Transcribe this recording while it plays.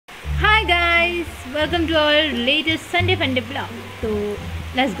welcome to our latest Sunday Funday vlog. So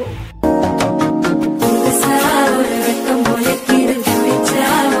let's go.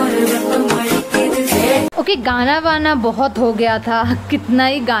 Okay, गाना वाना बहुत हो गया था, कितना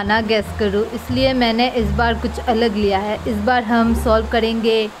ही गाना गेस करूँ, इसलिए मैंने इस बार कुछ अलग लिया है। इस बार हम सॉल्व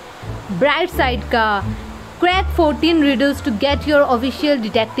करेंगे ब्राइटसाइड का crack 14 riddles to get your official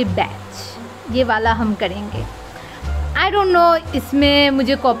detective batch. ये वाला हम करेंगे। आई डोंट नो इसमें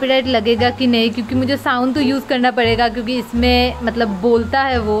मुझे कॉपीराइट लगेगा कि नहीं, क्योंकि मुझे साउंड तो यूज़ करना पड़ेगा, क्योंकि इसमें मतलब बोलता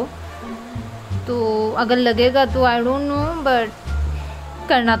है वो, तो अगर लगेगा तो आई डोंट नो, बट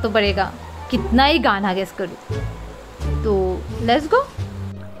करना तो पड़ेगा। कितना ही गाना गेस करूँ, तो लेट्स गो।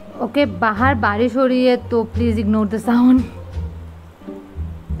 ओके, बाहर बारिश हो रही है, तो please ignore the sound.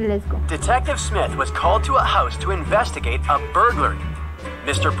 Let's go. Detective Smith was called to a house to investigate a burglary.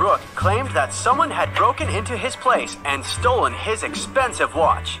 Mr. Brooke claimed that someone had broken into his place and stolen his expensive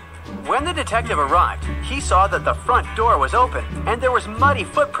watch. When the detective arrived, he saw that the front door was open and there was muddy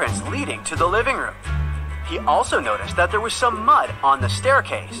footprints leading to the living room. He also noticed that there was some mud on the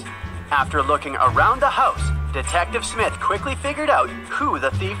staircase. After looking around the house, Detective Smith quickly figured out who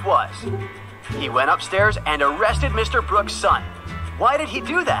the thief was. He went upstairs and arrested Mr. Brooke's son. Why did he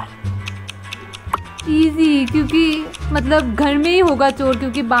do that? Easy, क्योंकि मतलब घर में ही होगा चोर,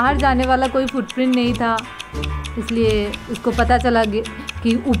 क्योंकि बाहर जाने वाला कोई फुटप्रिंट नहीं था, इसलिए उसको पता चला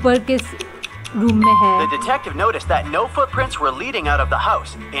कि ऊपर के रूम में है। The detective noticed that no footprints were leading out of the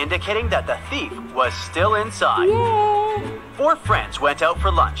house, indicating that the thief was still inside. Yay! 4 friends went out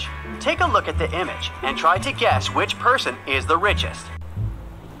for lunch. Take a look at the image and try to guess which person is the richest.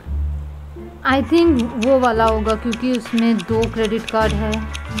 I think वो वाला होगा, क्योंकि उसमें 2 credit card है।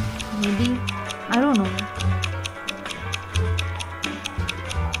 Maybe, I don't know.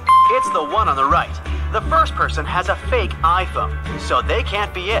 It's the one on the right. The first person has a fake iPhone, so they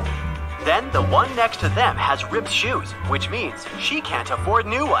can't be it. Then the one next to them has ripped shoes, which means she can't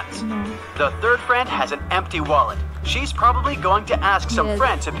afford new ones. The third friend has an empty wallet. She's probably going to ask some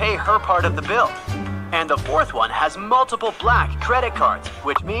friend to pay her part of the bill. And the fourth one has multiple black credit cards,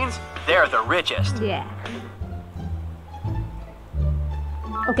 which means they're the richest. Yeah.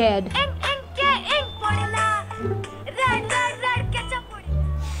 Okay, Ed.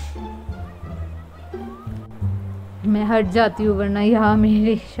 मैं हट जाती हूँ, वरना यहाँ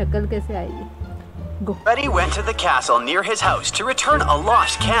मेरी शक्ल कैसे आएगी। Go. Freddie went to the castle near his house to return a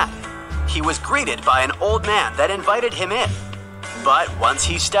lost cat. He was greeted by an old man that invited him in. But once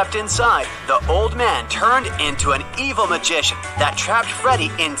he stepped inside, the old man turned into an evil magician that trapped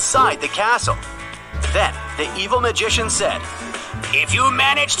Freddie inside the castle. Then the evil magician said, "If you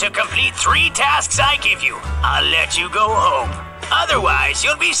manage to complete 3 tasks I give you, I'll let you go home. Otherwise,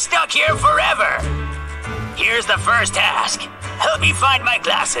 you'll be stuck here forever. Here's the first task. Help me find my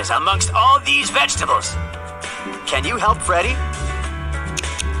glasses amongst all these vegetables." Can you help Freddie?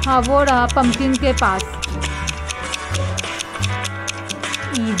 हाँ, वो रहा pumpkin के पास।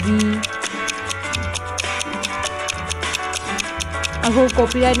 Easy. I hope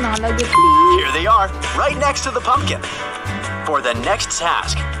copyright ना लगे, please. Here they are, right next to the pumpkin. For the next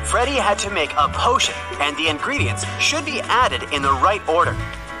task, Freddie had to make a potion, and the ingredients should be added in the right order.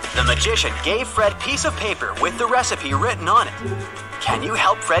 The magician gave Fred a piece of paper with the recipe written on it. Can you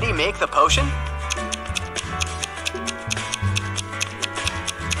help Freddie make the potion?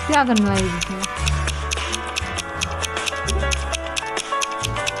 क्या करना है इसमें?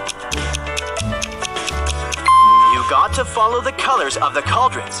 You got to follow the colors of the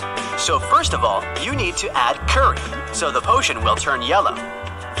cauldrons. So first of all, you need to add curry, so the potion will turn yellow.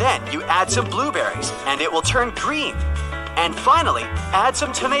 Then you add some blueberries, and it will turn green. And finally, add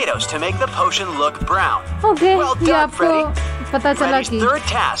some tomatoes to make the potion look brown. Okay, well done, Freddie. Freddie's third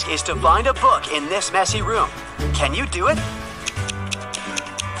task is to find a book in this messy room. Can you do it?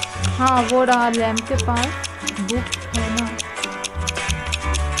 हाँ, वो रहा lamp के पास, book है ना।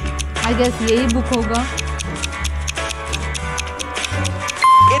 I guess यही book होगा।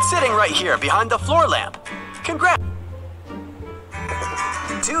 It's sitting right here behind the floor lamp. Congrats!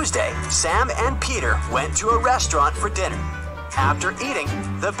 Tuesday, Sam and Peter went to a restaurant for dinner. After eating,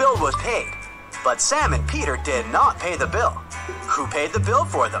 the bill was paid. But Sam and Peter did not pay the bill. Who paid the bill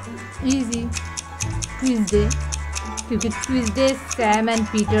for them? Easy. Tuesday. क्योंकि Tuesday, Sam and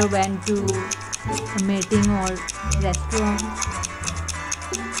Peter went to a meeting or restaurant.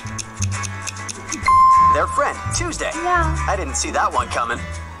 Their friend, Tuesday. Yeah. I didn't see that one coming.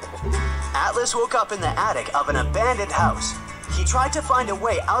 Atlas woke up in the attic of an abandoned house. He tried to find a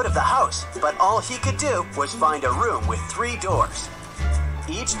way out of the house, but all he could do was find a room with 3 doors.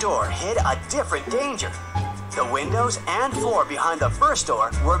 Each door hid a different danger. The windows and floor behind the first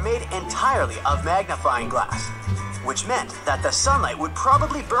door were made entirely of magnifying glass, which meant that the sunlight would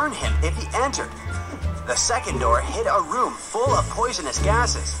probably burn him if he entered. The second door hid a room full of poisonous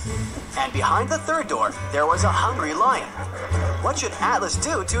gases, and behind the third door there was a hungry lion. What should Atlas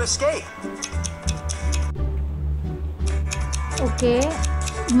do to escape? Okay,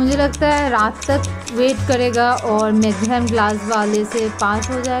 मुझे लगता है रात तक wait करेगा और magnifying glass वाले से पास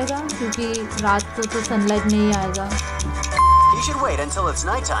हो जाएगा, क्योंकि रात को तो सनलाइट नहीं आएगा. He should wait until it's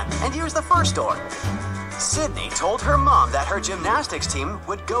nighttime and use the first door. Sydney told her mom that her gymnastics team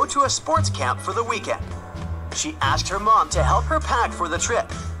would go to a sports camp for the weekend. She asked her mom to help her pack for the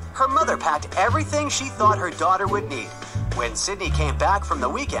trip. Her mother packed everything she thought her daughter would need. When Sydney came back from the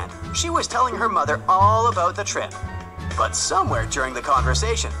weekend, she was telling her mother all about the trip. But somewhere during the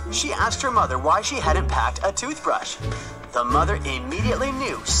conversation, she asked her mother why she hadn't packed a toothbrush. The mother immediately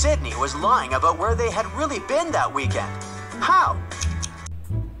knew Sydney was lying about where they had really been that weekend. How?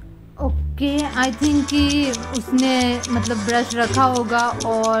 Okay, I think कि उसने मतलब brush रखा होगा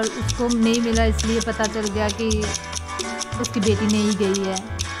और उसको नहीं मिला, इसलिए पता चल गया कि उसकी बेटी नहीं गई है,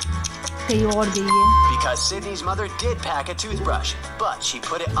 कहीं और गई है. Because Sydney's mother did pack a toothbrush, but she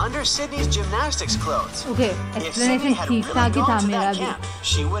put it under Sydney's gymnastics clothes. Okay, explanation ठीक ठाक ही था मेरा भी.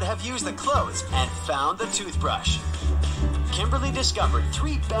 She would have used the clothes and found the toothbrush. Kimberly discovered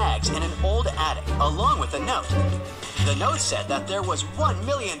 3 bags in an old attic, along with a note. The note said that there was $1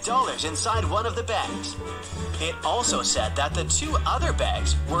 million inside one of the bags. It also said that the 2 other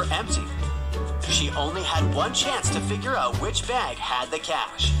bags were empty. She only had one chance to figure out which bag had the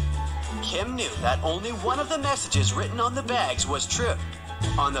cash. Kim knew that only one of the messages written on the bags was true.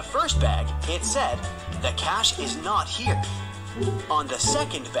 On the first bag, it said, "The cash is not here." On the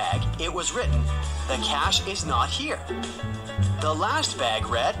second bag, it was written, "The cash is not here." The last bag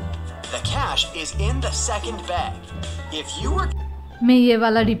read, "The cash is in the second bag. If you were..." मैं ये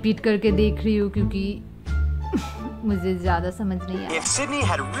वाला repeat करके देख रही हूँ क्योंकि मुझे ज़्यादा समझ नहीं आया. If Sydney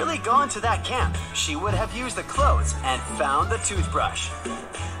had really gone to that camp, she would have used the clothes and found the toothbrush.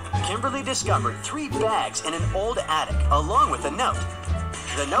 Kimberly discovered 3 bags in an old attic, along with a note.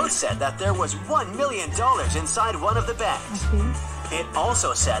 The note said that there was $1 million inside one of the bags. Okay. It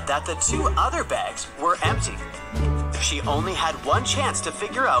also said that the 2 other bags were empty. She only had one chance to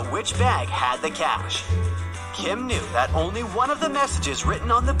figure out which bag had the cash. Kim knew that only one of the messages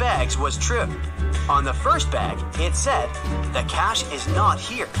written on the bags was true. On the first bag, it said, "The cash is not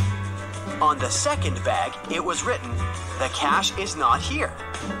here." On the second bag, it was written, "The cash is not here."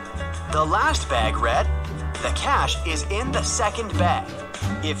 The last bag read, "The cash is in the second bag.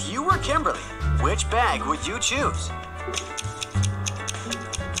 If you were Kimberly, which bag would you choose?"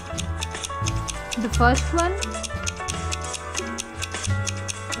 The first one.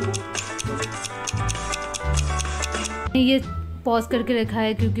 ये pause करके रखा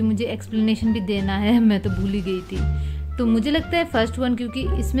है क्योंकि मुझे explanation भी देना है, मैं तो भूल ही गई थी. तो मुझे लगता है फर्स्ट वन, क्योंकि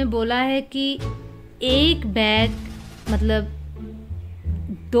इसमें बोला है कि एक बैग मतलब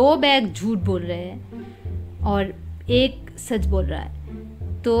 2 बैग झूठ बोल रहे हैं और एक सच बोल रहा है.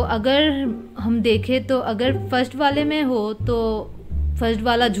 तो अगर हम देखें तो अगर फर्स्ट वाले में हो तो फर्स्ट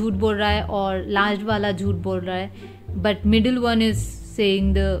वाला झूठ बोल रहा है और लास्ट वाला झूठ बोल रहा है, but middle one is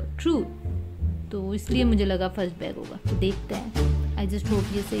saying the truth. तो इसलिए मुझे लगा फर्स्ट बैग होगा. तो देखते हैं. आई जस्ट होप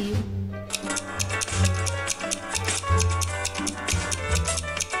ये सही हो.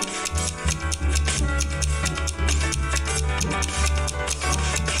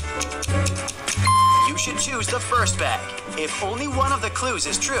 You should choose the first bag. If only one of the clues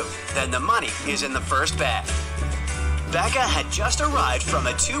is true, then the money is in the first bag. Becca had just arrived from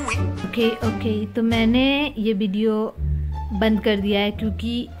a 2-week... Okay, तो मैंने ये video बंद कर दिया है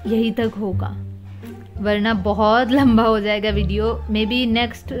क्योंकि यही तक होगा, वरना बहुत लंबा हो जाएगा video. May be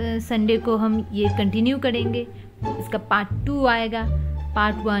next Sunday को हम ये कंटिन्यू करेंगे. इसका पार्ट 2 आएगा.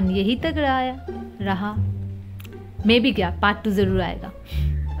 पार्ट 1 यही तक रहा. मे बी क्या पार्ट 2 ज़रूर आएगा.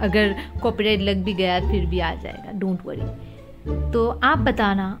 अगर कॉपीराइट लग भी गया फिर भी आ जाएगा, डोंट वरी. तो आप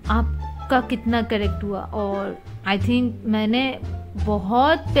बताना आपका कितना करेक्ट हुआ. और आई थिंक मैंने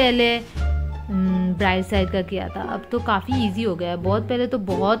बहुत पहले ब्राइटसाइड का किया था, अब तो काफ़ी इजी हो गया है. बहुत पहले तो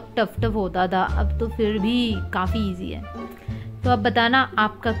बहुत टफ होता था, अब तो फिर भी काफ़ी इजी है. तो अब बताना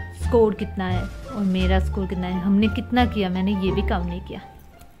आपका स्कोर कितना है और मेरा स्कोर कितना है. हमने कितना किया, मैंने ये भी काम नहीं किया.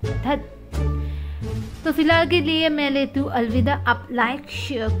 तो फिलहाल के लिए मैं लेती हूँ अलविदा. आप लाइक,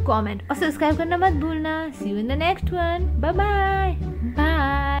 शेयर, कमेंट और सब्सक्राइब करना मत भूलना. सी you in the next one. Bye bye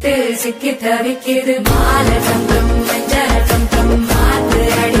bye.